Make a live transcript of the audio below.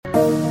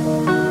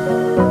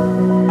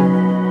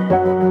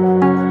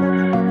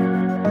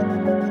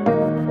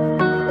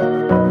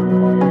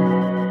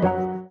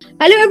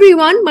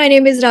everyone, my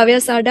name is Ravya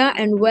Sada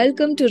and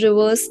welcome to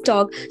Reverse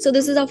Talk. So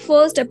this is our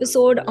first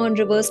episode on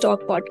Reverse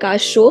Talk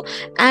podcast show,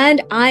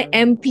 and I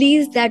am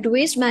pleased that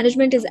waste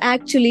management is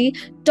actually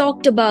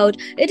talked about.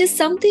 It is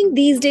something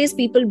these days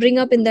people bring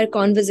up in their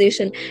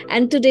conversation,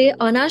 and today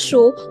on our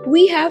show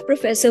we have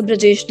Professor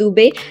Brajesh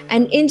Dubey,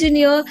 an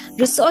engineer,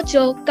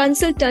 researcher,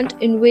 consultant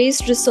in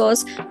waste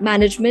resource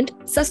management,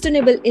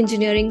 sustainable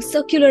engineering,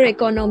 circular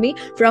economy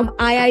from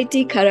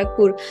IIT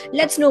Kharagpur.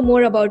 Let's know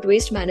more about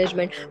waste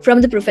management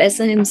from the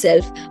professor himself.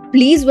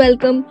 Please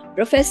welcome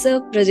Professor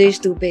Brajesh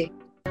Dubey.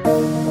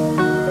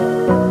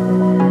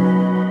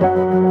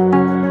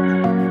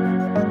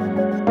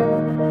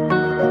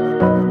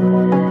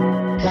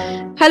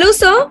 Hello,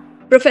 sir.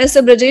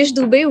 Professor Brajesh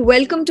Dubey.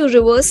 Welcome to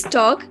Reverse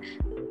Talk.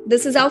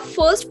 This is our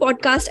first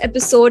podcast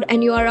episode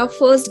and you are our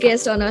first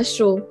guest on our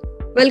show.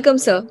 Welcome,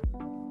 sir.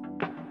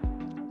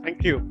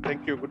 Thank you.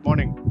 Good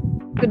morning.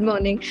 Good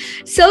morning.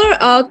 Sir,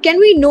 can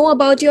we know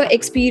about your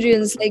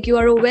experience? Like, you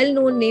are a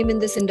well-known name in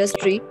this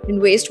industry,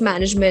 in waste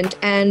management,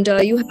 and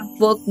you have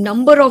worked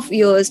number of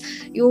years.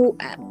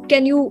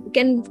 Can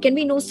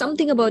we know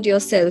something about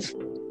yourself?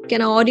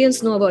 Can our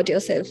audience know about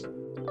yourself?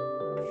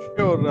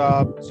 Sure.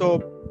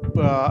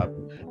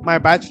 My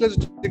bachelor's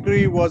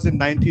degree was in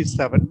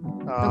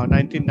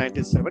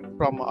 1997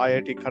 from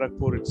IIT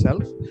Kharagpur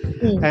itself.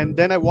 And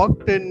then I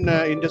worked in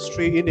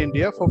industry in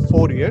India for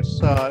 4 years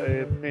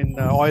in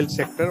oil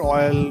sector,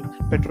 oil,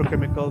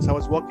 petrochemicals. I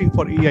was working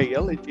for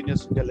EIL,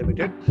 Engineers India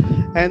Limited.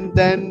 And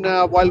then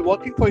while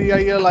working for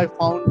EIL, I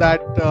found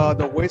that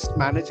the waste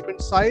management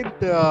side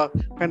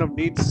kind of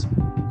needs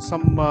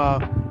some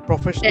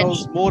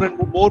professionals, more and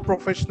more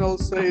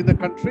professionals in the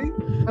country.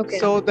 Okay.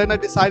 So then I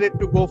decided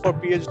to go for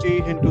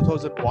PhD in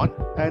 2001.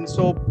 And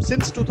so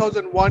since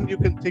 2001, you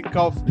can think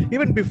of,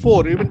 even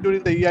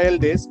during the EIL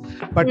days,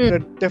 but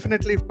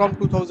definitely from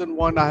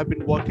 2001, I have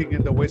been working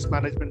in the waste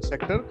management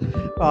sector.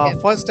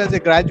 First as a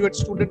graduate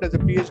student, as a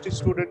PhD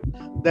student,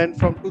 then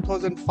from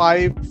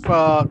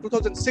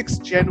 2006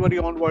 January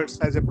onwards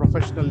as a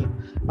professional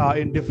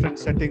in different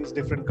settings,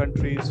 different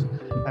countries,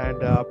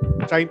 and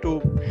trying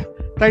to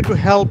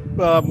help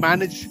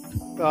manage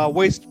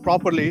waste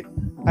properly.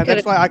 And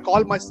that's why I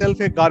call myself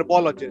a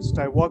garbologist.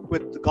 I work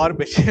with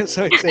garbage.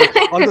 So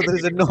although there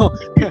is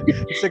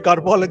it's a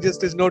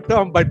garbologist is no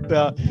term, but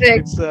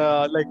it's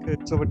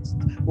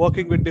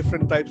working with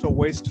different types of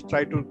waste,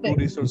 try to do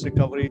resource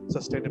recovery,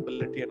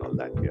 sustainability and all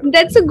that. Yeah.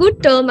 That's a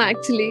good term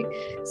actually.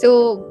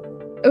 So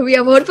we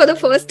have heard for the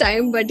first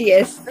time, but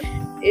yes,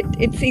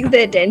 it seeks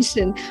the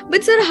attention.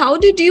 But sir, how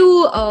did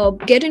you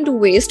get into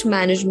waste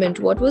management?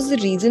 What was the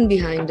reason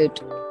behind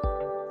it?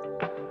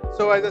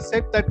 So as I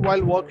said, that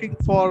while working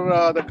for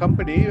the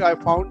company, I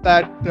found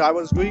that I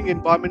was doing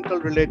environmental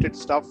related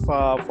stuff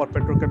for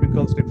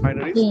petrochemicals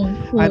refineries.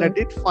 And I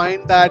did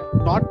find that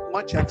not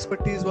much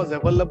expertise was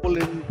available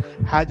in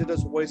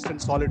hazardous waste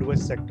and solid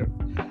waste sector.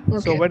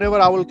 So whenever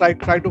I will try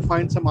to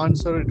find some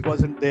answer, it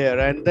wasn't there.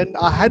 And then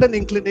I had an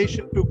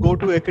inclination to go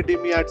to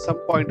academia at some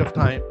point of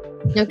time.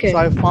 So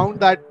I found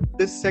that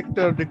this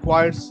sector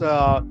requires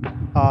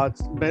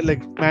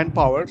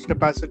manpower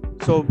capacity.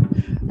 So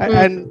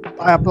and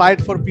I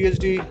applied for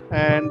PhD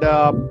and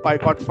I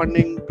got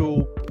funding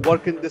to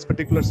work in this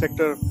particular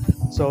sector.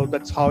 So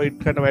that's how it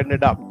kind of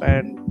ended up.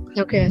 And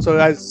so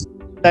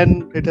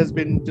then it has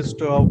been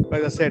just,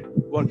 as I said,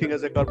 working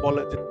as a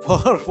garbologist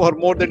for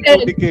more than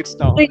 2 decades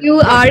now. So you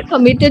are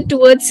committed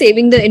towards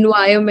saving the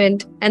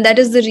environment, and that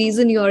is the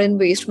reason you are in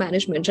waste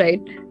management,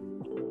 right?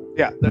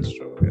 Yeah, that's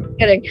true. Yeah.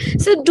 Correct.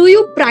 So do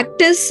you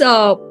practice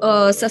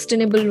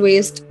sustainable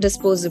waste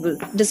disposal?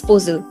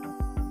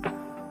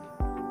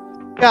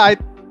 Yeah, I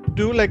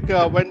do.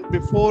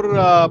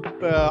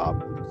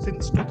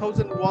 Since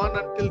 2001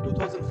 until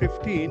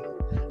 2015,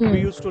 we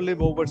used to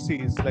live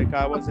overseas. Like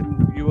I was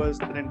in US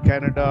and in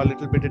Canada, a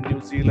little bit in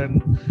New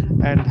Zealand,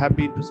 and have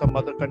been to some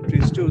other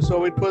countries too.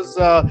 So it was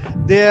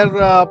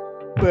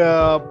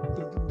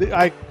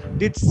I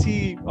did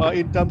see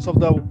in terms of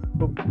the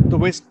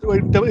waste.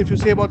 If you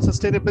say about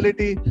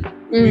sustainability,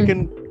 we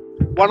can.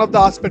 One of the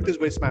aspects is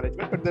waste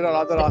management, but there are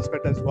other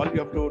aspects as well.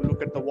 You have to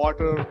look at the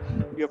water.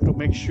 You have to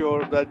make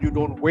sure that you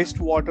don't waste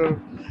water,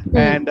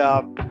 and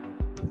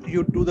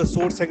you do the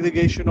source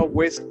segregation of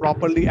waste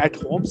properly at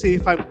home. Say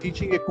if I'm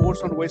teaching a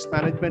course on waste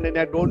management and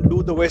I don't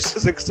do the waste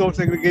source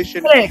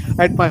segregation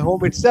at my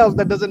home itself,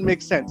 that doesn't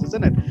make sense,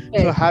 isn't it?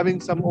 So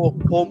having some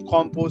home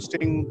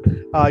composting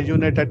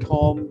unit at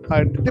home,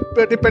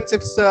 it depends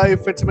if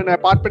it's in an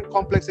apartment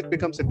complex, it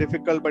becomes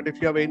difficult. But if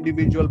you have an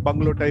individual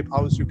bungalow type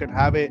house, you can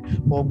have a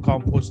home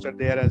composter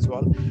there as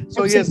well.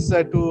 So yes,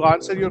 to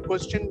answer your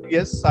question,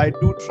 yes, I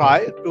do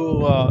try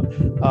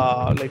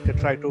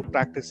to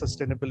practice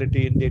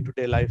sustainability in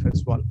day-to-day life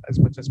as well, as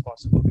much as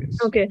possible. Yes.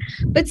 Okay,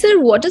 but sir,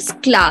 what is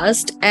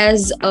classed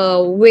as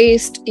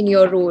waste in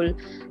your role?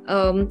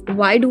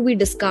 Why do we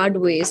discard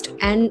waste,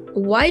 and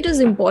why it is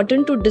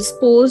important to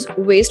dispose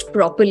waste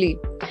properly?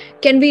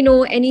 Can we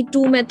know any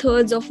 2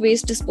 methods of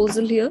waste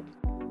disposal here?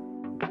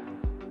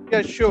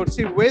 Yeah, sure.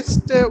 See,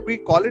 waste, we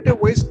call it a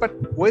waste, but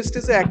waste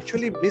is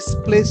actually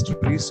misplaced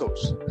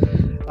resource.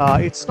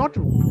 it's not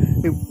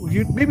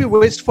it may be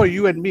waste for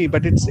you and me,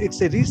 but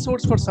it's a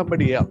resource for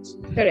somebody else.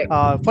 Correct.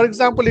 For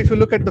example, if you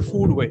look at the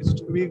food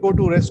waste, we go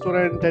to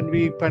restaurant and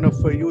we kind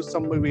of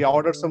we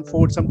order some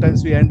food.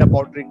 Sometimes we end up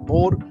ordering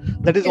more.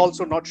 That is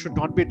also should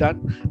not be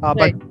done.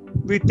 Right.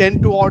 But we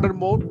tend to order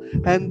more,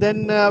 and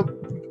then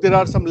there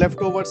are some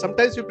leftovers.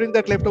 Sometimes we bring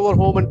that leftover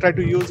home and try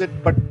to use it,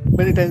 but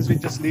many times we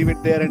just leave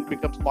it there and it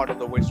becomes part of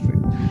the waste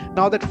stream.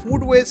 Now that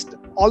food waste,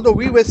 although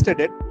we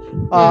wasted it,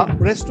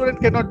 restaurant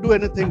cannot do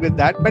anything with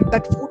that, but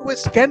that food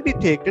waste can be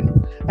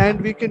taken and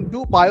we can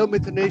do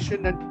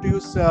biomethanation and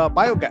produce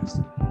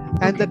biogas.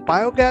 And that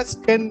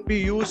biogas can be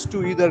used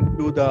to either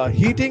do the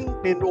heating.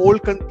 In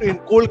cold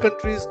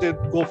countries, they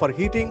go for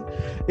heating.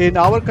 In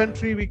our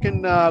country, we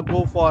can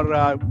go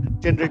for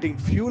generating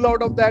fuel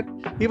out of that.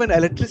 Even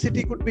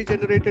electricity could be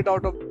generated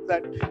out of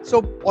that.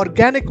 So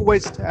organic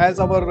waste, as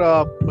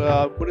our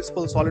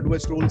municipal solid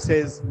waste rule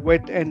says,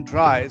 wet and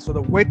dry. So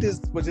the wet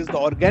which is the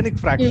organic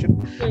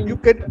fraction. You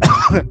can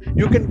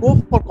you can go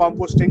for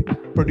composting,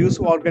 produce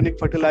organic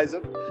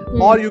fertilizer,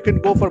 or you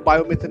can go for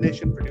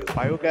biomethanation, produce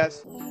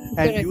biogas,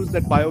 and use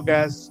that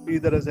biogas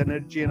either as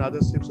energy and other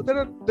things. So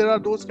there are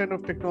those kind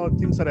of technology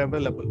things are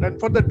available. And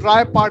for the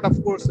dry part,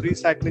 of course,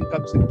 recycling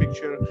comes in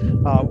picture.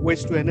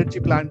 Waste to energy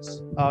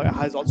plants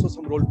has also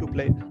some role to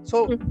play.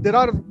 So there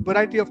are a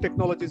variety of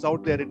technologies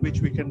out there in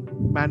which we can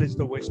manage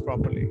the waste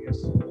properly.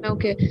 Yes.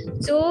 Okay.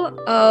 So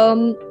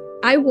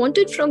I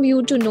wanted from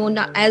you to know,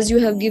 now, as you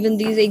have given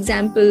these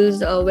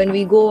examples, when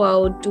we go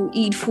out to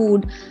eat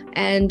food,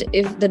 and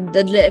if the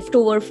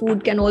leftover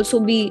food can also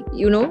be,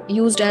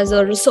 used as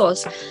a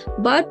resource.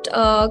 But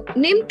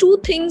name two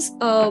things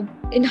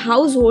in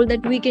household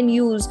that we can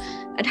use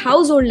at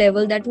household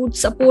level that would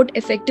support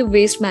effective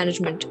waste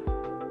management.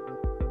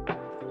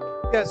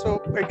 Yeah, so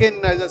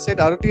again, as I said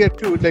earlier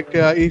too, like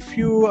if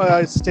you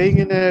are staying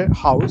in a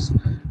house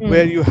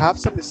where you have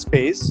some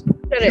space,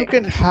 you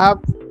can have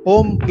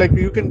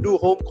you can do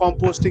home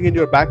composting in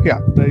your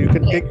backyard. You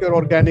can take your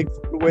organic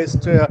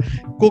waste,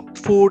 cooked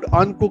food,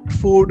 uncooked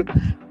food,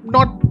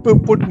 not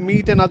put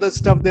meat and other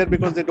stuff there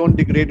because they don't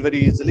degrade very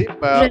easily.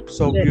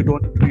 You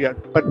don't,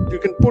 but you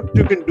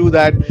can do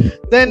that.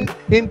 Then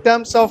in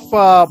terms of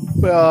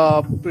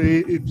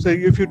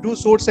if you do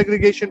source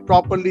segregation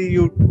properly,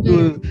 you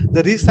do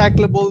the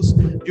recyclables,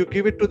 you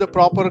give it to the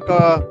proper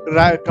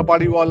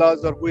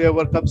kabadiwalas or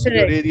whoever comes to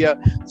your area.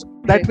 So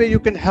that way you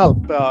can help.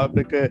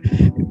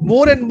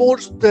 More and more,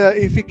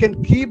 if we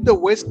can keep the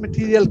waste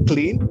material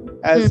clean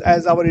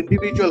as our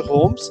individual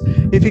homes,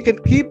 if we can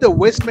keep the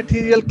waste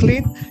material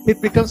clean, it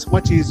becomes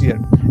much easier.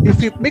 If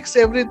we mix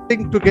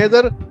everything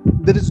together,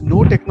 there is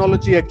no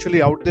technology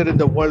actually out there in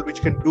the world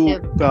which can do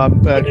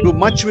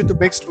much with the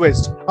mixed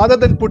waste other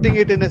than putting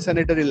it in a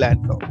sanitary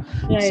landfill.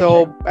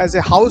 As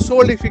a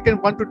household, if we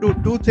want to do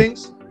two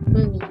things,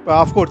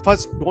 of course,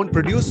 first,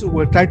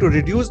 try to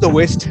reduce the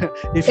waste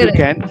if you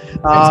can.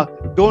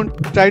 Don't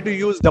try to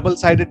use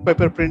double-sided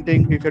paper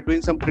printing. If you're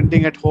doing some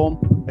printing at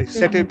home,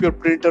 set up your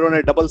printer on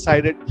a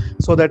double-sided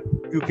so that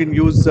you can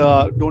use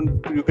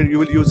you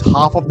will use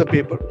half of the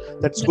paper.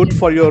 That's good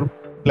for your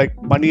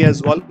money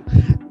as well.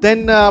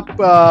 Then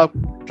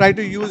try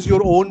to use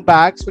your own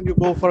bags when you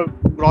go for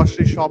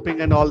grocery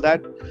shopping and all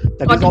that.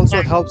 That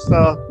also helps.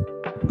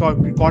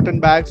 Cotton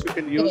bags you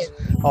can use,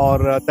 or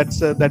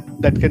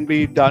that can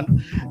be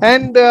done.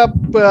 And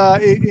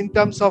in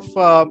terms of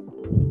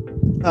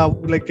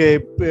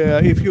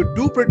if you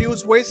do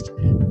produce waste,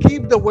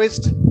 keep the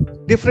waste,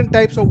 different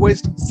types of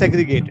waste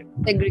segregated.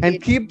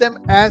 And keep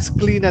them as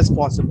clean as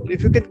possible.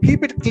 If you can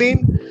keep it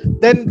clean,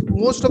 then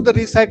most of the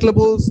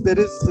recyclables,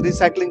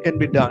 recycling can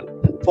be done.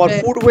 For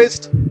food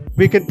waste,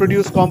 we can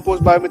produce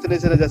compost,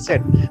 biomethanation, as I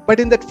said. But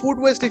in that food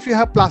waste, if you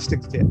have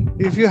plastics there,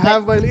 if you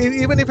have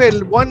even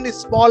if one is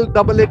small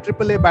AA,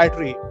 AAA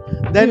battery,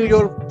 then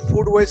your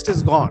food waste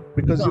is gone,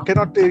 because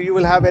you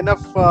will have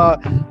enough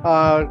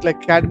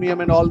cadmium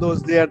and all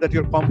those there that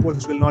your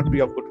compost will not be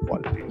of good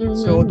quality.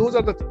 So those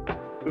are the things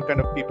to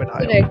kind of keep an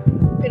eye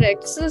on.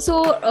 Correct.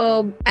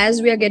 So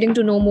as we are getting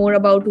to know more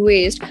about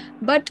waste,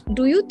 but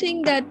do you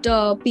think that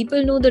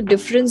people know the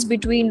difference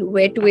between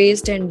wet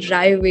waste and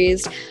dry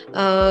waste?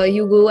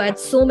 You go at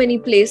so many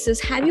places.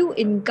 Have you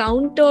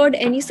encountered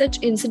any such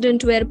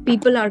incident where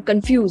people are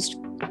confused?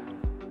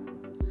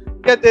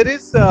 Yeah, there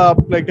is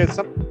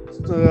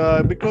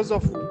because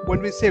of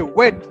when we say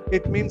wet,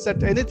 it means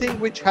that anything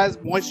which has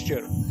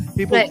moisture,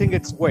 people think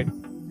it's wet.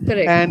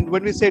 Correct. And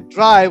when we say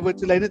dry,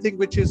 which is anything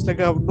which is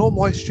no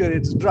moisture,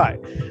 it's dry.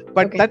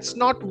 But that's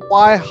not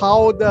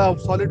how the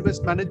solid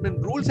waste management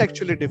rules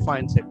actually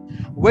defines it.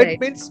 Wet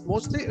means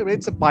mostly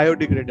it's a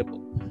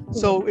biodegradable.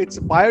 So it's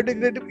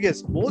biodegradable.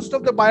 Yes, most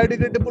of the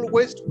biodegradable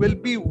waste will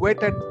be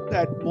wet at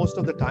most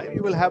of the time.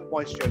 You will have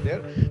moisture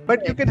there,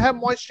 but you can have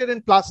moisture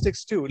in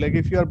plastics too. Like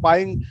if you are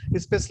buying,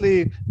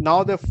 especially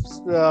now,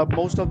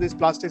 most of these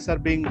plastics are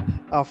being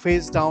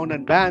phased down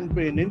and banned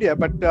in India.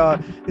 But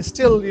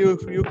still, you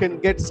can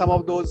get some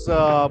of those.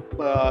 I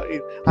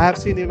have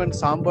seen even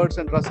sambars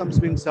and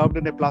rasams being served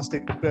in a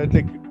plastic,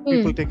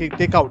 people taking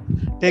takeout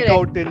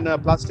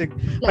in plastic.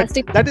 But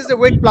that is a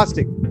wet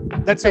plastic.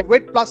 That's a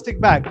wet plastic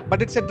bag,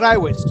 but it's a dry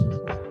waste.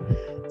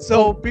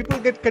 So people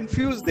get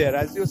confused there.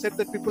 As you said,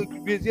 that people,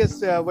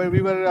 where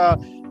we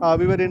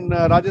were in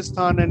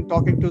Rajasthan and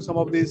talking to some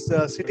of these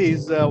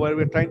cities where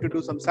we're trying to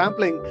do some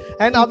sampling,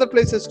 and other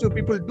places too.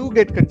 People do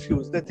get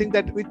confused. They think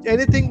that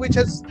anything which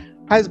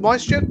has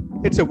moisture,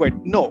 it's a wet.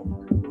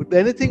 No,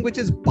 anything which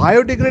is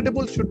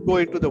biodegradable should go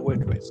into the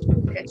wet waste.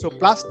 So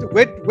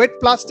wet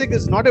plastic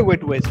is not a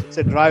wet waste; it's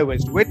a dry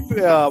waste. Wet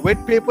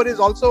paper is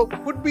also,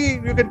 could be,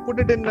 you can put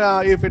it in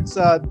if it's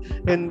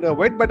in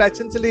wet, but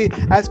essentially,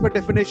 as per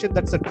definition,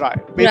 that's a dry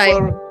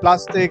paper,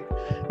 plastic,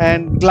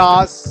 and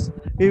glass.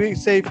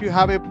 If you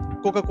have a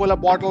Coca-Cola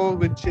bottle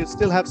which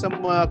still have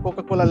some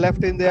Coca-Cola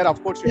left in there,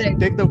 of course you should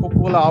take the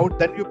Coca-Cola out,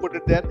 then you put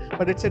it there,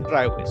 but it's a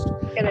dry waste.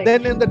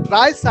 Then in the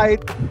dry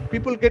side,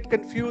 people get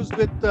confused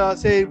with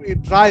say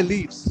dry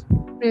leaves.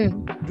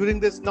 During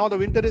this, now the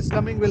winter is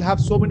coming, we'll have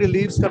so many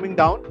leaves coming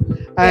down,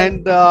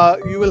 and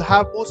you will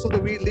have most of the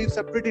leaves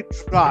are pretty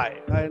dry,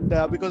 and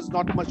because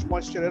not much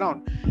moisture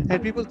around,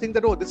 and people think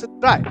that, oh, this is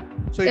dry,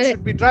 so it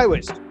should be dry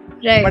waste.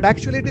 But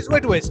actually it is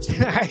wet waste.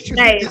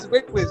 It is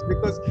wet waste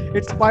because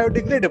it's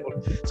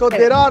biodegradable. So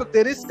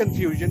there is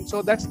confusion.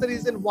 So that's the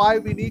reason why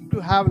we need to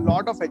have a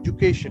lot of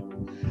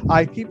education.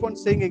 I keep on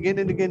saying again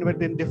and again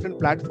in different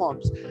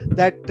platforms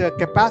that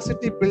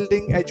capacity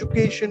building,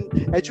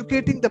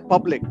 educating the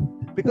public.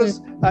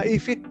 Because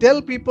if we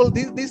tell people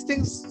these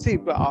things, see,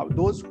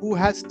 those who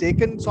has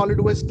taken solid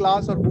waste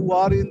class or who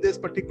are in this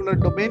particular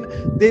domain,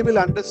 they will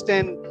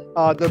understand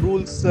the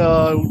rules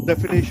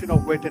definition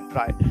of wet and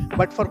dry.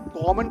 But for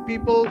common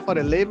people, for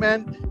a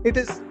layman, it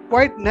is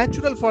quite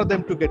natural for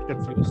them to get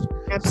confused.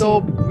 So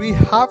we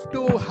have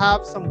to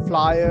have some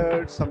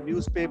flyers, some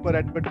newspaper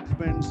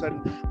advertisements,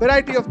 and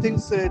variety of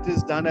things. It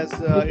is done as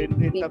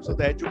in terms of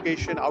the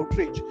education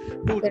outreach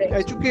to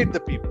educate the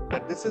people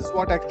that this is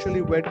what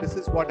actually wet, this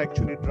is what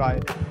actually dry,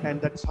 and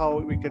that's how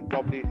we can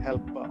probably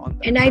help on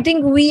that. And I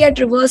think we at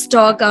Reverse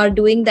Talk are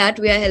doing that.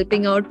 We are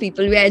helping out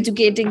people, we are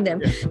educating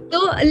them. So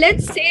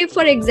let's say,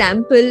 for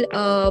example,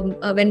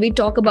 when we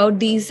talk about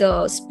these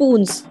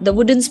spoons, the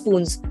wooden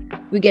spoons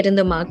we get in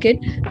the market,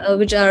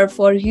 which are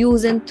for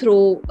use and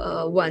throw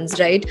ones,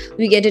 right?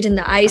 We get it in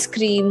the ice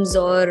creams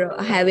or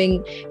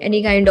having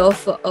any kind of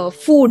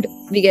food.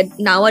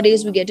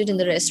 Nowadays we get it in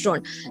the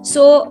restaurant.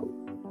 So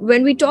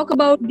when we talk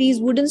about these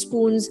wooden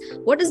spoons,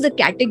 what is the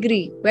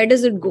category? Where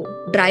does it go?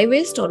 Dry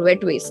waste or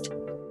wet waste?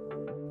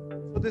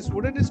 So these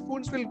wooden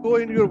spoons will go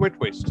in your wet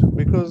waste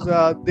because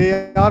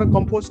they are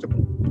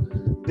compostable.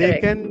 They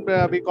can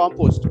be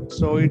composted,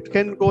 so it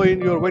can go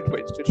in your wet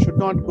waste. It should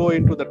not go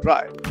into the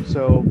dry.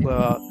 So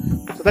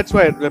that's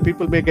why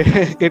people may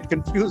get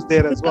confused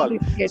there as well.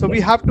 So we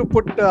have to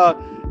put.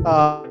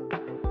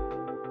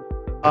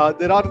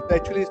 There are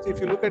actually, if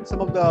you look at some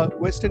of the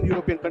Western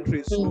European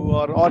countries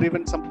or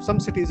even some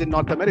cities in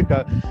North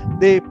America,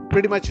 they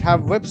pretty much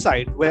have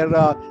website where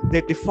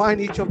they define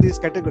each of these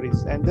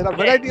categories, and there are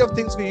variety of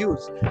things we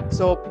use.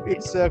 So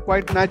it's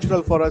quite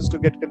natural for us to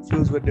get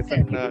confused with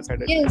different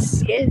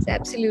categories. Yes,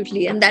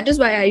 absolutely, and that is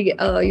why I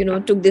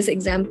took this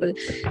example.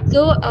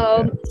 So,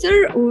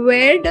 sir,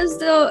 where does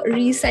the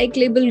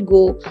recyclable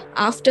go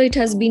after it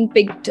has been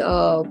picked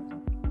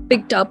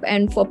up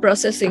and for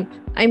processing?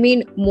 I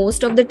mean,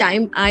 most of the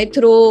time I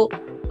throw,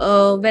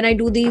 when I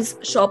do these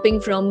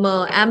shopping from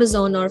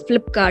Amazon or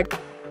Flipkart,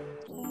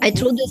 I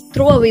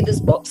throw away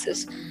these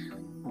boxes.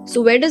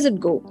 So where does it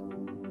go?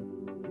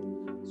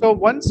 So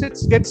once it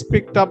gets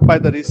picked up by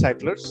the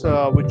recyclers,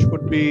 which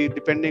could be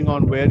depending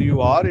on where you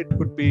are, it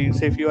could be,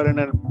 say if you are in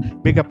a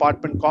big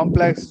apartment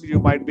complex, you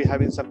might be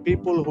having some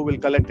people who will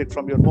collect it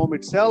from your home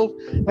itself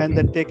and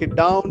then take it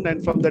down,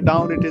 and from the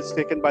down it is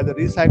taken by the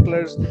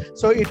recyclers.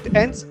 So it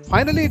ends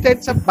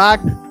up back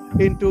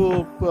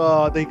into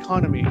the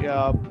economy,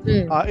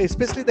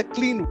 especially the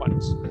clean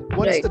ones.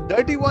 Once the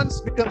dirty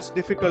ones becomes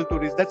difficult to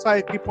reach. That's why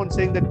I keep on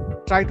saying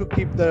that try to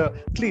keep the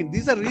clean.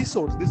 These are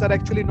resources. These are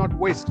actually not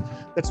waste.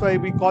 That's why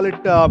we call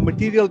it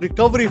material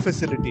recovery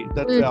facility.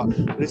 That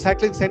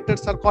recycling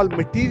centers are called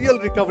material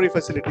recovery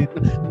facility.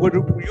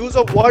 Use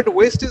of word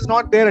waste is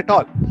not there at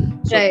all.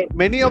 So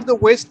many of the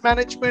waste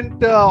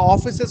management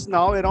offices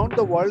now around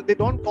the world, they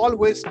don't call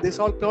waste. They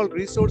all call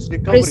resource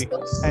recovery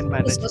and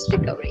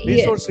management.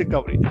 Resource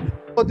recovery.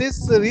 So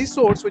this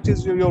resource, which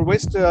is your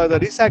waste, the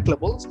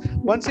recyclables,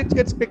 once it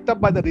gets picked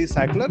up by the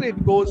recycler,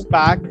 it goes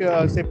back.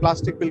 Say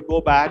plastic will go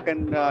back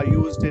and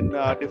used in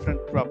different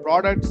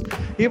products.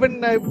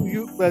 Even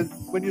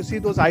when you see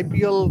those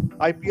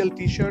IPL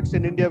T-shirts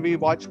in India, we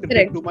watch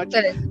cricket too much.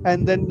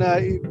 And then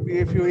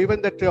if you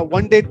even that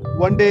one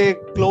day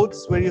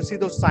clothes, when you see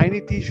those shiny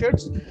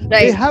T-shirts,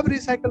 they have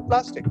recycled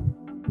plastic.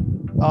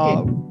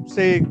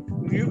 Say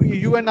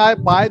you and I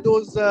buy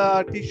those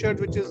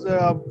T-shirts which is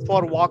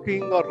for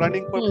walking or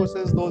running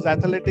purposes, those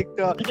athletic,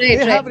 they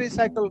have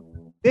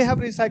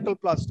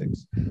recycled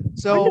plastics.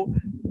 So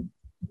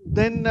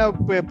then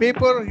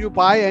paper, you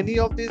buy any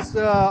of these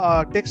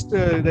text,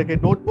 like a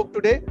notebook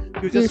today,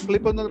 you just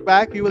flip on the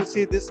back, you will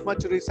see this much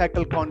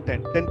recycled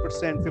content,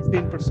 10%,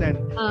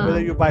 15%. Whether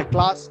you buy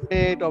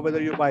Classmate or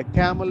whether you buy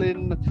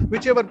Camelin,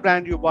 whichever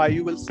brand you buy,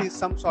 you will see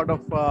some sort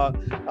of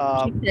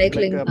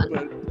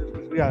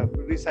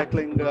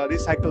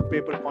recycled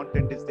paper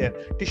content is there.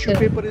 Tissue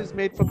paper is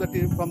made from the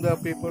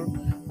paper.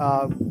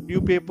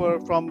 New paper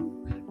from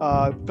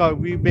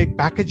we make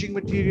packaging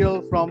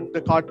material from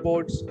the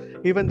cardboards.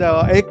 Even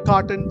the egg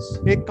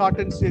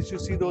cartons, as you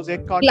see those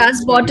egg cartons,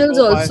 glass bottles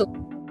also.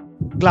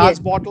 Glass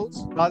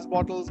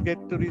bottles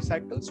get to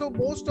recycle. So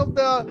most of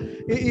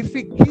if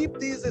we keep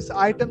these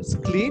items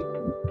clean,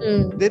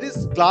 there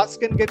is glass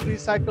can get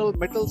recycled,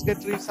 metals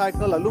get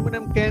recycled,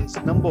 aluminum cans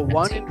number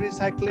one in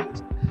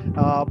recycling.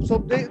 So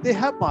they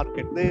have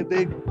market.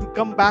 They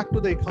come back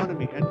to the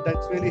economy, and that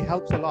really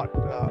helps a lot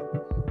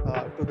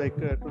to the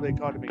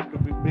economy to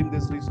bring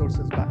these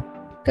resources back.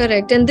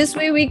 Correct. And this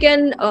way we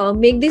can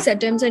make these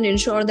attempts and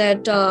ensure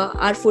that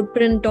our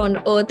footprint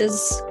on Earth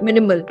is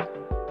minimal.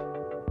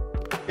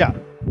 Yeah,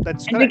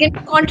 that's and correct. We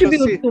can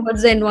contribute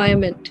towards the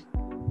environment.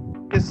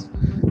 Yes,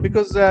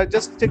 because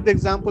just take the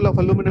example of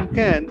aluminum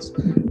cans.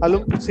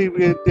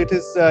 It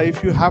is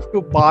if you have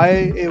to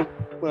buy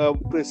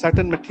a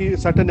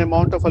certain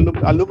amount of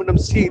aluminum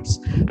sheets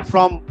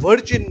from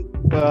virgin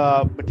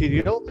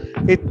material,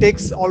 it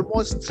takes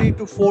almost 3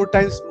 to 4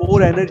 times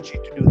more energy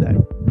to do that.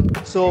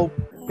 So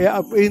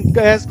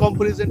as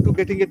comparison to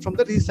getting it from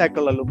the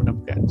recycled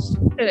aluminum cans.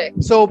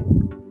 Correct. So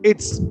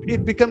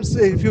it becomes,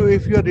 if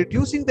you are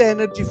reducing the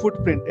energy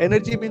footprint,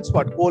 energy means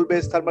what?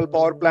 Coal-based thermal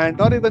power plant,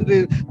 or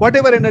even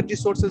whatever energy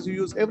sources you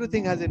use,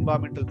 everything has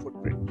environmental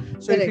footprint.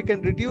 So if you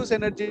can reduce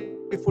energy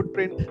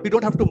footprint, we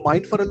don't have to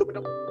mine for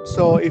aluminum.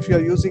 So if you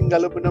are using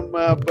aluminum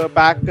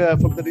back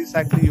from the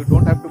recycling, you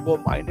don't have to go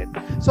mine it.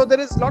 So there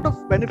is a lot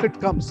of benefit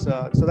comes.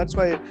 So that's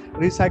why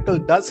recycle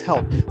does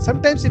help.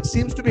 Sometimes it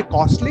seems to be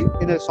costly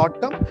in a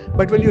short term,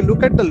 but when you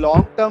look at the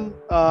long term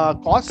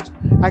cost,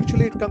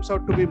 actually it comes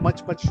out to be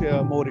much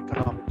more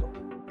economical.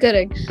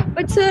 Correct.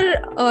 But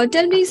sir,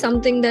 tell me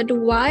something, that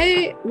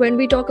why, when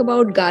we talk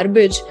about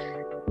garbage,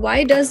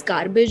 why does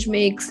garbage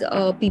makes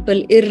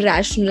people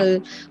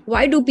irrational?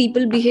 Why do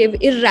people behave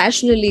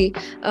irrationally?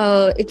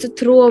 It's a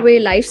throwaway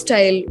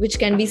lifestyle which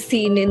can be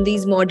seen in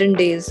these modern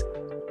days.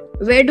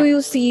 Where do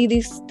you see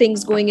these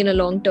things going in a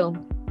long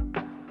term?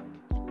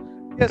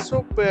 Yes,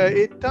 so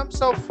in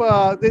terms of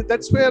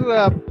that's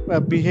where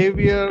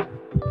behavior,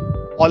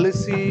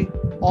 policy,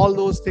 all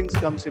those things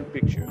comes in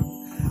picture.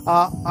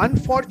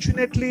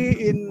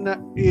 Unfortunately, in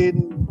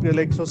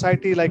like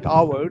society like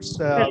ours,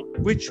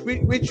 which we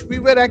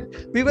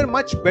were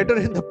much better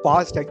in the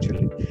past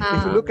actually.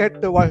 If you look at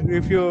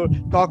if you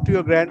talk to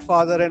your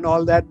grandfather and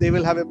all that, they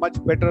will have a much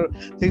better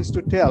things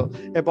to tell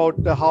about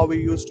how we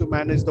used to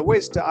manage the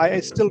waste. I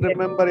still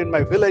remember in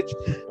my village,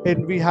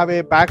 and we have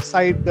a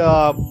backside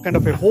kind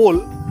of a hole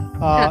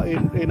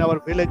in our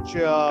village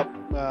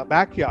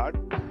backyard.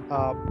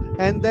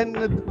 And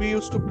then we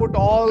used to put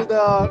all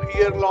the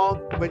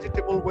year-long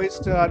vegetable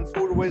waste and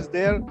food waste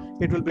there.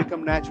 It will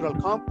become natural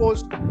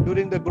compost.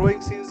 During the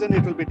growing season,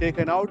 it will be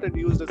taken out and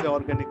used as an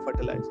organic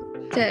fertilizer.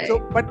 Okay. So,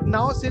 but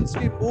now since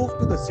we moved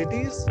to the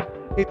cities,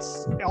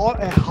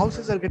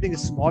 houses are getting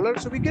smaller,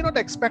 so we cannot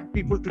expect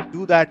people to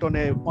do that on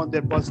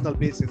their personal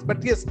basis.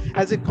 But yes,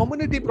 as a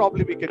community,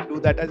 probably we can do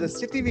that. As a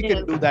city, we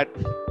can do that,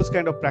 those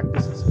kind of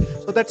practices.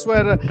 So that's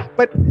where,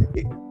 but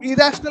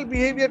irrational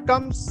behavior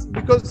comes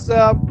because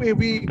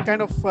we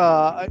kind of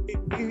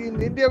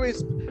in India,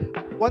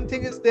 one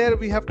thing is there.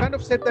 We have kind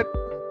of said that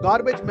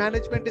garbage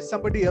management is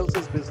somebody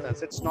else's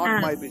business. It's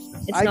not my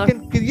business. I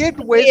can create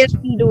waste.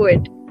 Do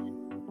it.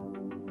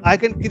 I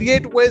can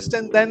create waste,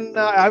 and then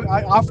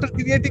after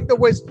creating the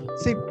waste,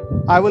 see,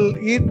 I will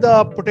eat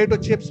the potato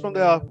chips from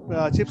the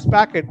chips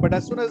packet, but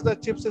as soon as the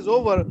chips is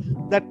over,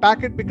 that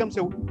packet becomes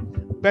a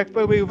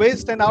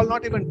waste, and I'll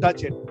not even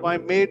touch it. My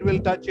maid will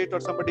touch it, or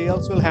somebody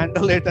else will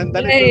handle it, and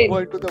then it will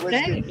go into the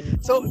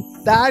waste. So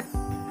that,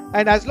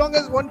 and as long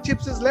as one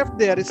chips is left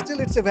there,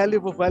 it's a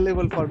valuable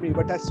for me.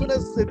 But as soon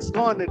as it's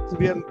gone,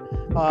 we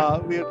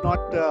are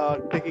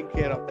not taking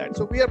care of that.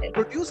 So we are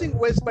producing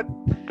waste, but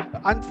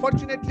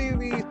unfortunately,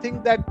 we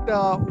think that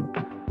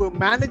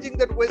managing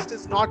that waste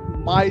is not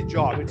my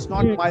job. It's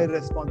not my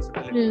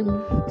responsibility.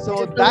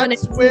 So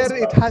that's where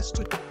it has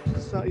to.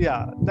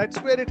 That's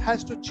where it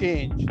has to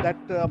change.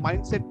 That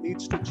mindset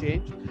needs to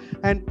change,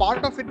 and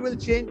part of it will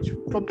change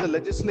from the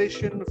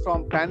legislation,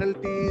 from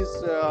penalties.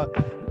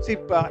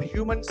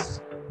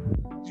 Humans,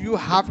 you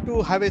have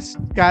to have a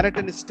carrot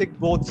and a stick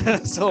both.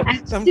 So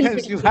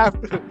sometimes you have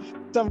to.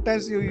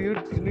 Sometimes you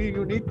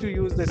need to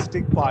use the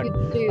stick part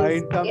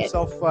in terms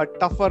of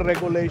tougher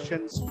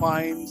regulations,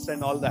 fines,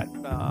 and all that.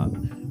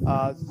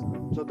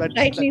 So that's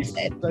rightly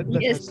said.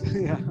 Yes.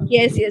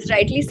 Yes,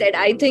 rightly said.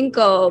 I think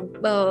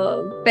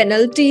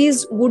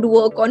penalties would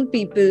work on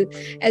people,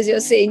 as you're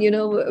saying.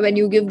 When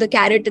you give the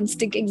carrot and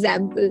stick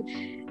example.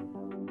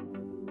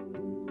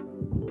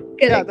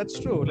 Correct. Yeah, that's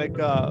true.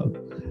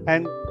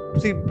 And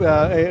See,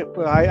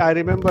 I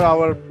remember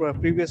our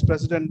previous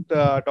president,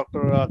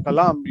 Dr.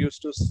 Kalam,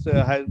 used to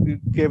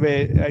give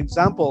a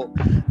example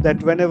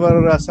that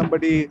whenever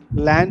somebody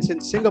lands in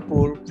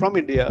Singapore from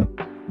India,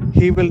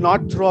 he will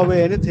not throw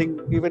away anything,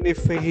 even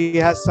if he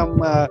has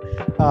some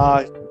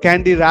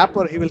candy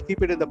wrapper, he will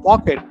keep it in the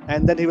pocket,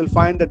 and then he will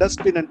find the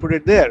dustbin and put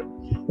it there.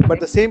 But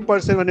the same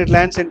person, when it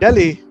lands in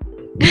Delhi,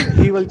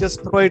 he will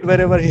just throw it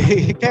wherever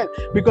he can,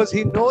 because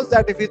he knows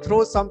that if he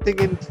throws something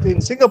in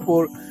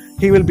Singapore,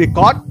 he will be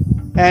caught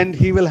and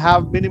he will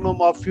have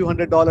minimum of few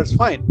 $100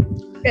 fine.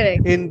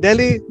 Correct. In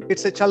Delhi,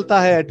 it's a chalta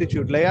hai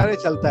attitude, like yaar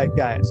chalta hai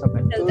kya hai sab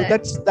hai. So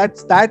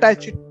that's that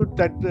attitude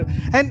that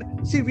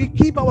and see, we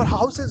keep our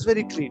houses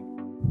very clean.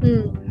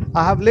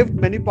 I have lived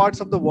many parts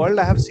of the world.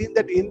 I have seen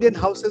that Indian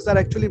houses are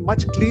actually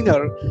much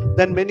cleaner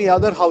than many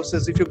other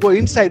houses if you go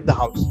inside the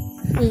house.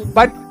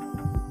 But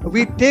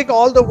we take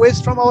all the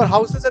waste from our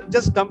houses and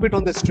just dump it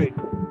on the street.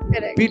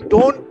 Correct.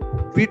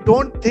 We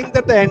don't think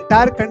that the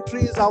entire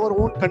country is our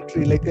own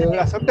country. Like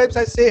sometimes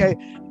I say,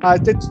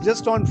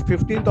 just on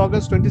 15th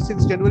August,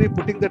 26th January,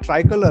 putting the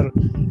tricolor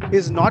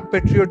is not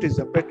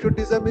patriotism.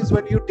 Patriotism is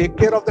when you take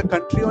care of the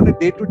country on a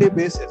day-to-day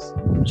basis.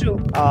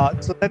 True.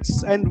 So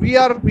that's, and we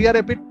are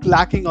a bit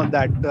lacking on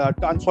that,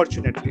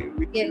 unfortunately.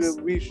 We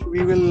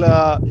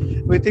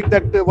think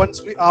that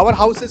once our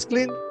house is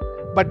clean,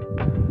 but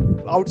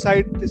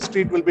outside the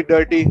street will be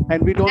dirty,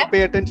 and we don't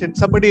pay attention.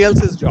 Somebody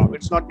else's job.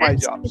 It's not my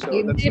job. So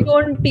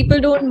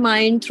people don't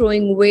mind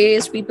throwing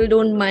waste. People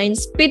don't mind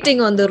spitting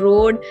on the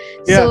road.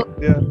 So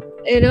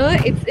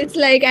it's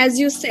like, as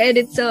you said,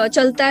 it's a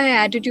chalta hai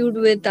attitude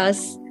with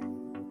us.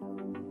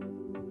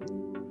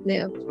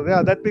 Yeah.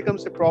 So that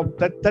becomes a problem.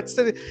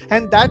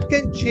 And that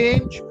can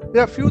change.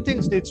 There are few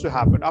things needs to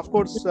happen. Of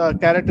course,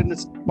 carrot and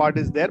part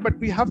is there, but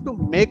we have to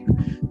make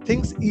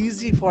things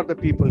easy for the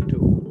people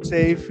too.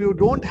 Say, if you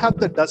don't have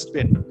the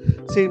dustbin,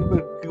 say,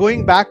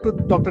 going back to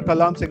Dr.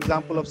 Kalam's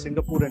example of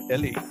Singapore and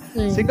Delhi,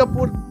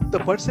 Singapore, the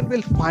person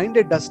will find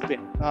a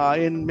dustbin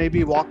in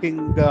maybe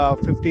walking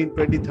 15,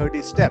 20,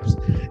 30 steps.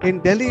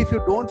 In Delhi, if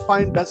you don't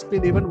find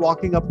dustbin, even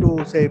walking up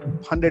to say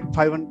 100,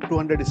 500,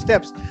 200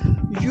 steps,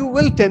 you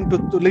will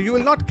you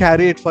will not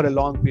carry it for a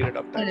long period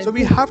of time. So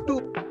we have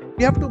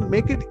to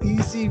make it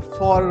easy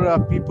for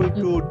people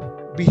to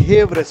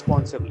behave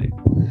responsibly.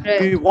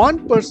 Right. We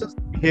want persons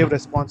to behave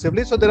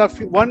responsibly. So there are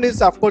one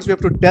is, of course, we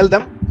have to tell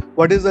them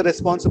what is the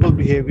responsible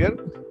behavior.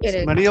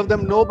 Many of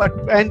them know,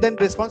 and then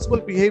responsible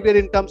behavior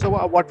in terms of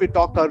what we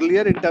talked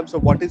earlier, in terms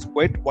of what is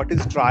wet, what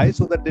is dry,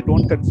 so that they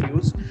don't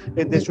confuse,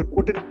 and they should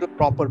put it in the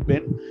proper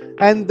bin.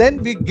 And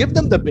then we give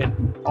them the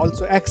bin,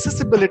 also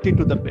accessibility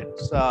to the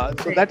bins.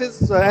 So that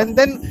is, and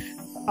then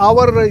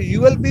our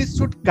ULBs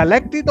should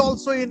collect it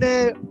also in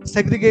a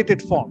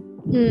segregated form.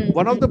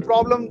 One of the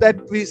problems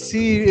that we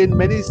see in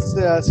many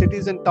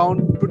cities and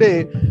towns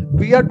today,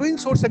 we are doing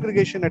source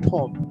segregation at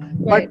home,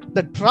 but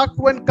the truck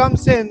when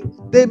comes in,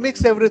 they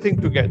mix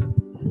everything together.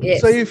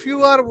 Yes. So if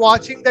you are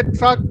watching that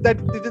truck, that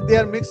they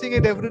are mixing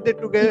it every day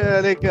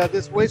together, like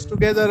this waste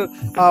together,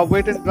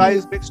 wet and dry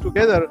is mixed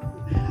together.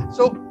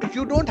 So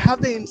you don't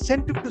have the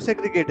incentive to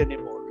segregate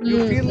anymore.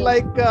 You feel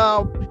like,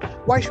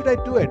 why should I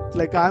do it?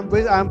 Like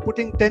I'm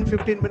putting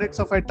 10-15 minutes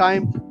of my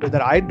time,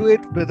 whether I do it,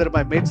 whether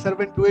my maid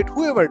servant do it,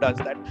 whoever does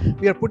that.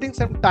 We are putting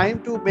some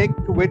time to make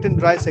wet and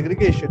dry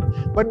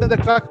segregation, but then the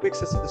truck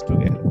mixes it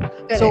together.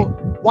 Correct. So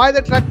why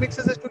the truck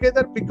mixes it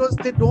together? Because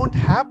they don't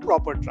have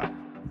proper truck.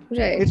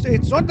 Right.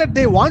 It's not that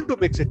they want to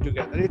mix it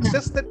together. It's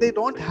just that they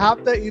don't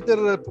have the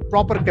either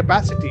proper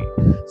capacity.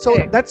 So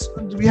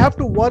we have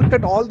to work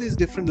at all these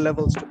different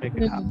levels to make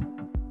it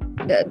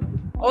happen.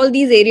 All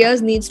these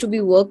areas needs to be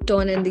worked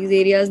on, and these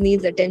areas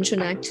needs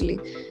attention. Actually,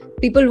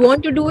 people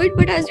want to do it,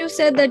 but as you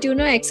said that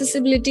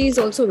accessibility is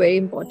also very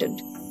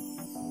important.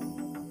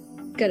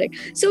 Correct.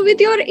 So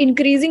with your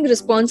increasing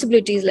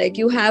responsibilities, like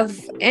you have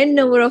n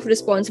number of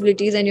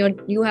responsibilities, and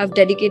you have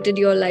dedicated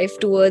your life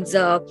towards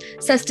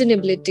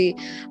sustainability.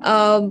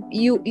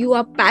 You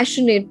are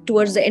passionate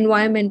towards the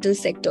environmental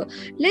sector.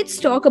 Let's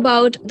talk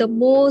about the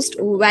most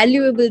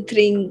valuable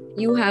thing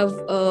you have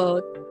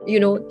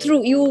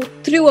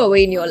threw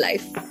away in your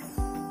life.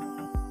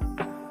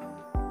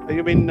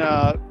 You mean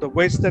the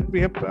waste that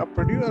we have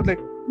produced, or like?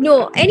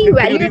 No, any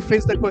value. Can you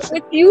rephrase the question?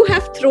 That you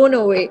have thrown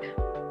away.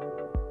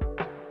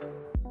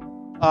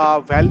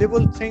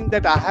 Valuable thing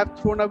that I have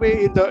thrown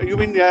away in the, you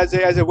mean as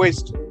a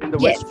waste in the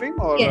waste stream,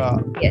 or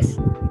yes.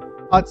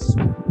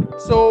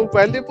 So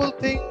valuable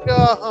thing,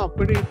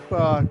 pretty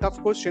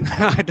tough question.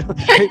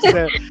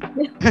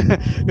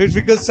 It's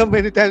because so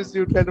many times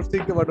you kind of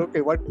think about, okay,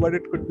 what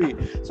it could be.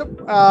 So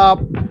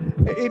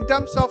in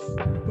terms of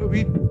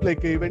we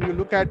like when you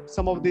look at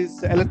some of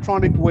these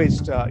electronic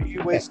waste,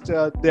 e-waste,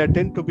 they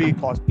tend to be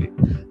costly.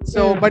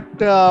 So, but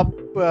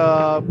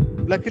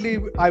luckily,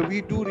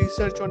 we do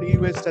research on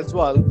e-waste as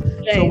well.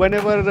 Right. So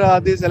whenever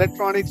these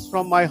electronics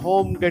from my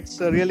home gets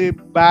really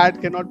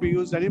bad, cannot be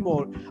used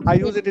anymore, I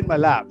use it in my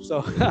lab.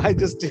 So I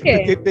just take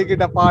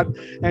it apart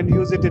and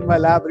use it in my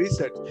lab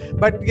research.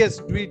 But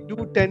yes, we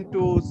do tend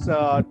to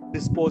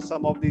dispose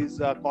some of these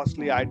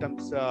costly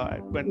items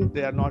when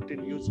they are not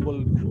in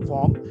usable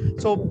form.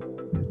 So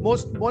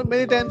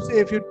many times,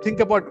 if you think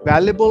about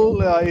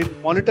valuable in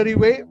monetary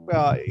way,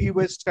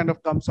 e-waste kind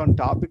of comes on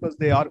top because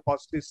they are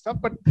costly stuff.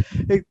 But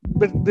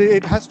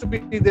it has to be.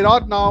 There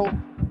are now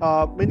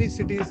many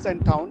cities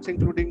and towns,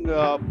 including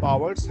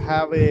ours,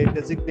 have a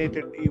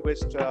designated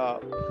e-waste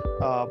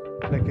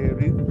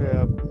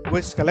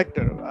waste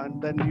collector,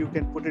 and then you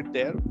can put it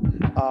there.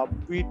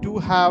 We do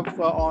have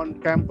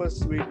on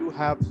campus. We do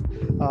have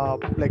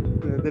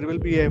there will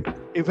be a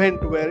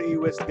event where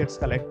e-waste gets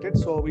collected.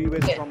 So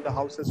e-waste from the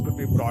houses will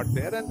be brought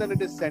there, and then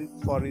it is sent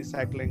for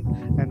recycling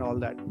and all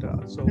that.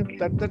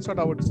 That's what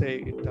I would say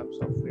in terms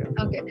of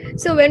Okay.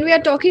 So when we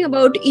are talking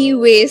about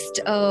e-waste,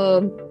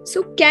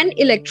 so can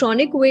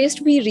electronic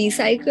waste be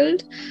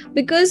recycled?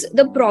 Because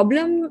the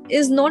problem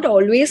is not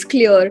always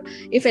clear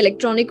if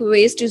electronic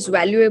waste is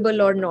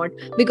valuable or not,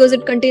 because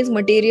it contains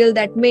material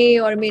that may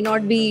or may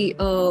not be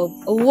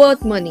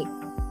worth money.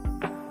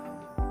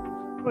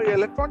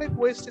 Electronic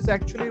waste is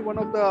actually one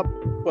of the,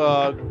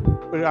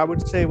 I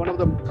would say, one of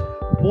the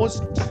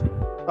most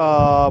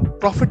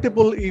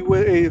profitable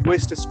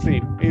waste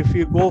stream if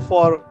you go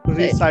for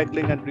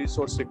recycling and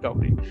resource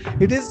recovery.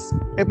 It is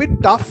a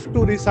bit tough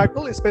to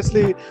recycle,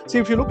 especially, see,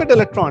 if you look at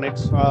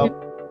electronics,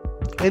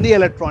 any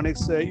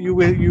electronics, you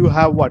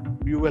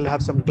will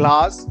have some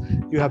glass,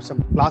 you have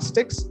some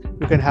plastics,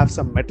 you can have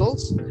some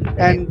metals,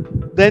 and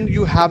then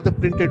you have the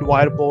printed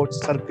wire boards,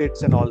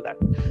 circuits, and all that.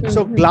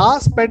 So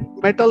glass,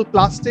 metal,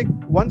 plastic,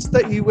 once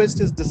the e-waste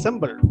is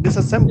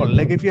disassembled,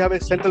 like if you have a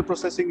central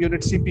processing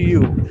unit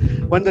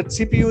CPU, when the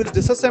CPU is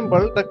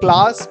disassembled, the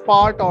glass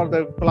part or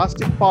the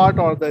plastic part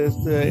or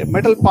the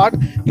metal part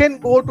can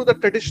go to the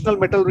traditional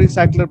metal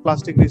recycler,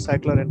 plastic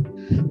recycler. And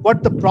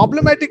what the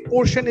problematic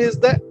portion is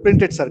the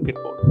printed circuit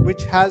board,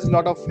 which has a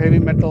lot of heavy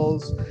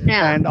metals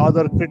and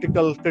other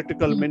critical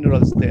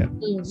minerals there.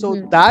 So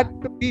that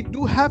we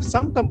do have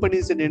some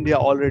companies in India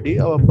already.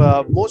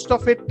 Most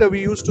of it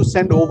we used to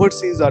send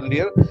overseas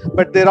earlier,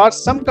 but there are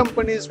some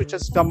companies which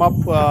has come up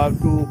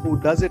who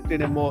does it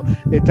in a more,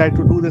 they try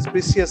to do this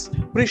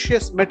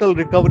precious metal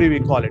recovery, we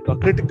call it, or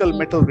critical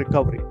metal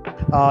recovery.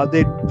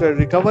 They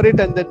recover it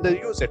and then they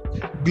use it.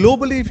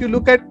 Globally, if you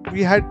look at,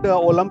 we had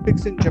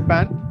Olympics in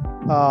Japan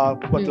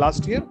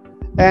last year,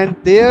 and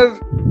there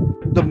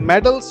the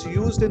medals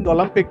used in the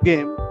Olympic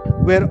game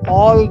were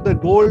all the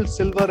gold,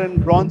 silver,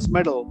 and bronze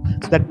medal.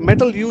 That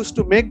metal used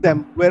to make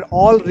them were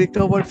all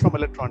recovered from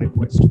electronic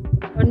waste.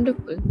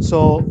 Wonderful.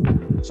 So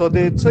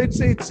it's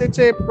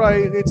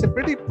a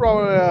pretty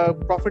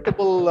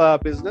profitable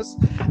business,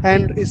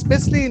 and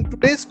especially in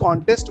today's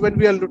context when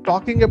we are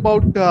talking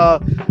about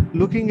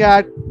looking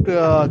at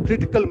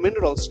critical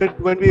minerals,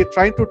 when we are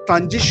trying to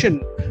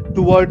transition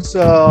towards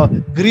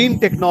green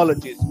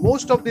technologies.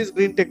 Most of these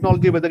green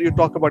technology, whether you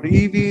talk about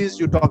EVs,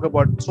 you talk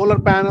about solar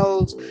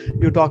panels,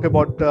 you talk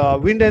about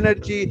wind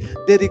energy,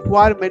 they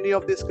require many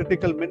of these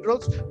critical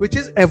minerals, which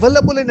is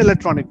available in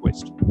electronic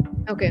waste.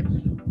 Okay.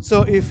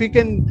 So if we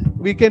can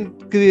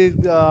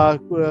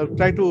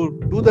try to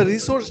do the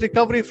resource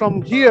recovery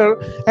from here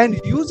and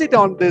use it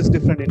on these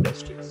different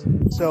industries.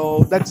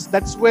 So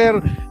that's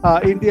where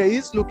India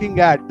is looking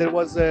at. There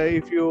was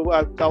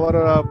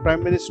our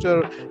Prime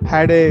Minister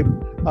had a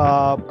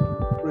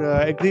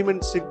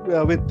agreement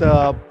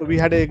we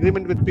had an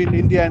agreement between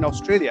India and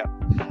Australia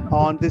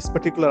on this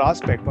particular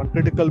aspect, on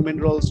critical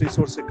minerals,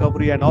 resource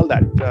recovery, and all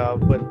that.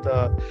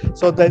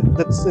 So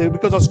that's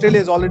because Australia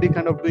is already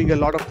kind of doing a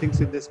lot of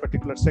things in this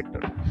particular sector.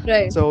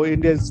 Right. So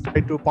India is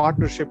trying to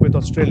partnership with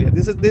Australia.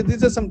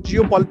 These are some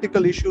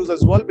geopolitical issues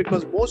as well,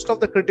 because most of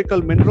the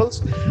critical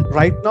minerals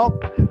right now,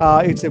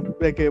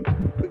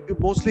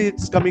 mostly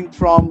it's coming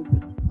from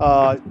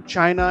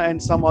China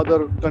and some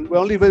other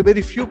only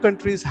very few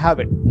countries have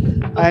it.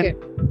 Okay.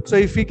 And so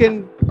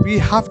we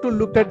have to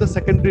look at the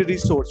secondary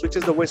resource, which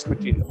is the waste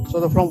material.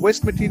 So from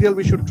waste material,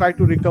 we should try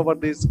to recover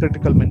these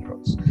critical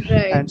minerals.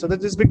 Right. And so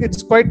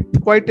it's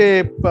quite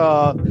a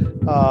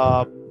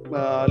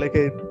like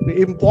a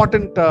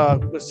important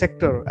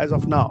sector as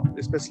of now,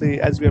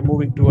 especially as we are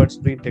moving towards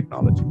green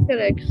technology.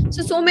 Correct.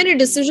 So many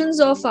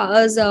decisions of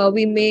ours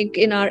we make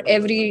in our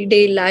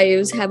everyday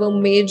lives have a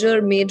major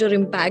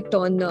impact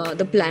on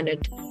the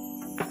planet.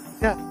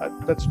 Yeah,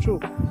 that's true.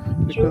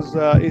 Because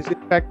is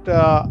in fact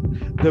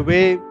the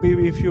way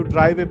if you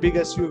drive a big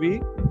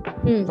SUV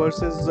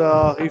versus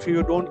if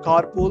you don't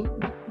carpool.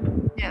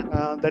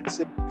 Yeah. That's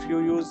if you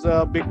use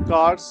big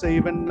cars,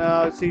 even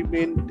see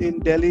in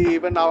Delhi,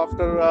 even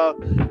after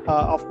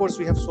of course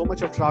we have so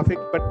much of traffic,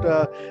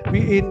 but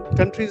we in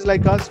countries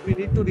like us, we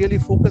need to really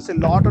focus a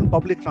lot on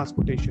public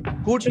transportation,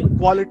 good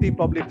quality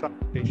public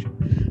transportation.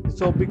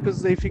 So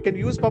because if you can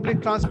use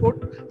public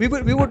transport,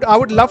 I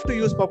would love to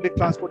use public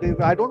transport.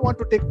 I don't want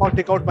to take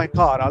out my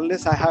car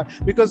unless I have,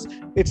 because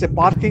it's a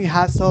parking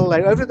hassle,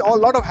 like a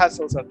lot of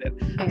hassles are there.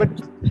 But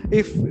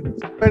if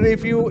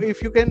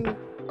you can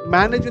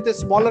manage with a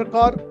smaller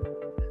car,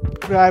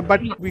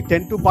 but we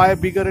tend to buy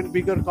bigger and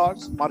bigger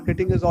cars.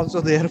 Marketing is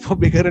also there for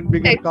bigger and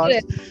bigger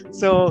cars.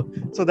 So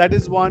that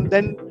is one.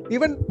 Then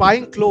even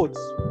buying clothes.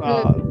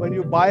 When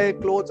you buy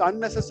clothes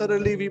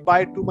unnecessarily, we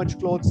buy too much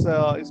clothes,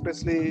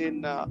 especially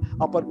in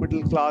upper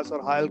middle class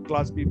or higher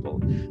class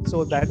people.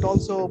 So that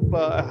also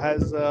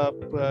has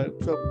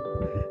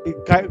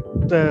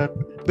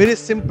very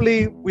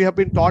simply, we have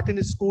been taught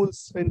in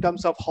schools in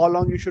terms of how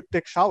long you should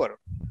take shower.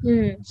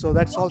 So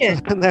that's also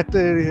that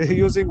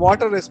using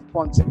water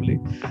responsibly,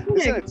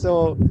 isn't it?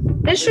 So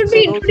that should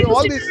be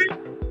introduced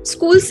in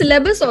school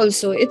syllabus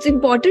also. It's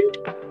important.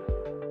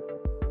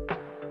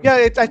 Yeah,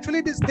 it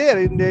is there.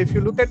 If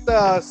you look at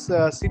the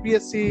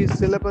CBSE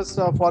syllabus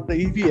for the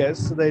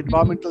EVS, the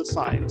environmental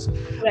science,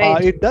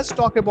 it does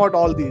talk about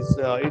all these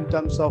in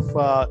terms of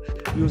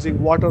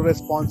using water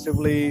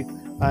responsibly,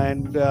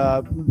 and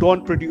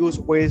don't produce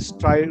waste,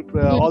 try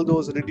all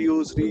those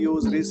reduce,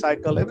 reuse,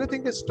 recycle,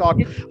 everything is taught.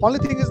 Only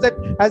thing is that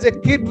as a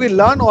kid we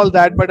learn all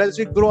that, but as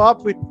we grow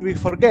up we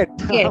forget.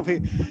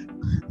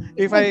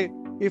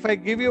 If I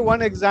give you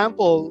one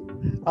example,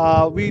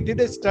 we did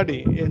a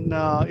study when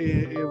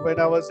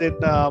I was in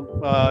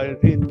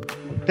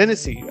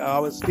Tennessee. I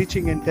was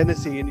teaching in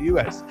Tennessee in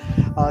US.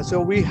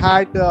 So we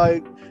had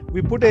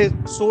we put a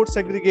source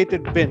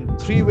segregated bin,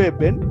 3-way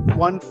bin,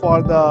 one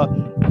for the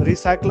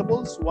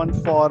recyclables, one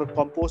for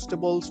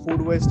compostables,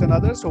 food waste and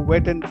others, so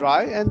wet and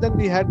dry, and then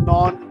we had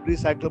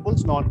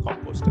non-recyclables,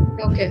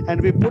 non-compostable. And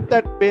we put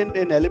that bin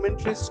in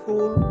elementary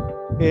school,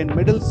 in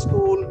middle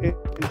school, in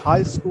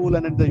high school,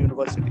 and in the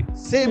university.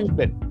 Same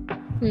bin.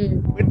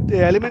 With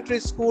the elementary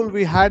school,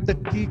 we had the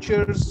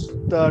teachers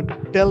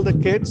tell the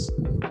kids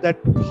that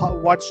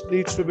what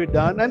needs to be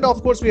done, and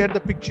of course we had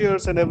the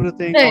pictures and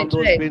everything on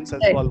those bins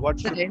as well. What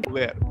should go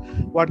where?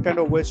 What kind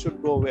of waste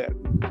should go where?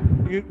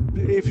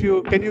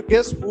 Can you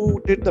guess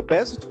who did the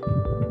best?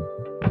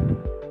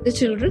 The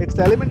children. It's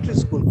the elementary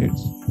school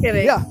kids.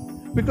 Correct. Yeah,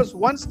 because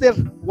once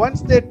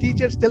their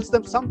teachers tells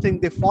them something,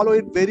 they follow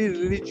it very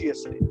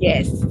religiously.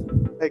 Yes.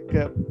 Like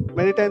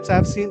many times I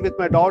have seen with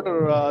my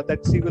daughter that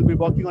she will be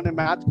working on a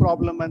math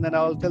problem, and then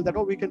I'll tell that,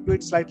 we can do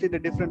it slightly in a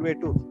different way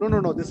too.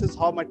 No, this is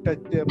how my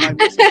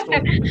miss has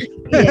told me.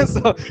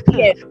 So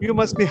you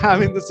must be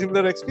having the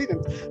similar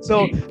experience.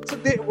 So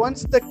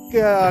once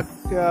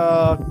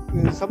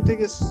something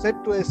is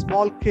said to a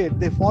small kid,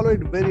 they follow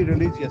it very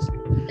religiously.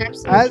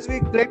 Absolutely. As we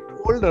get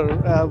older,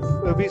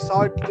 we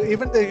saw it.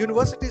 Even the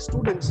university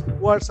students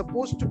who are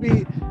supposed to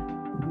be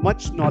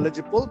much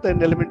knowledgeable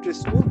than elementary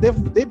school,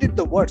 they did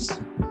the worst.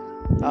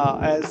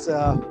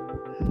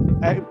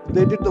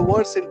 They did the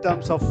worst in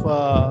terms of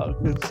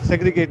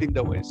segregating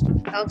the waste.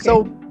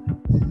 So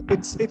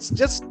it's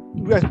just,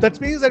 that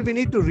means that we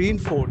need to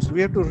reinforce.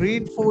 We have to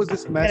reinforce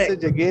this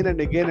message again and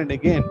again and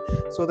again,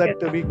 so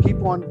that we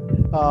keep on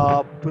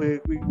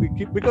we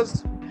keep,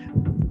 because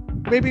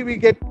maybe we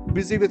get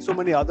busy with so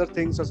many other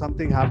things, or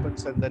something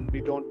happens and then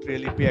we don't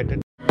really pay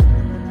attention.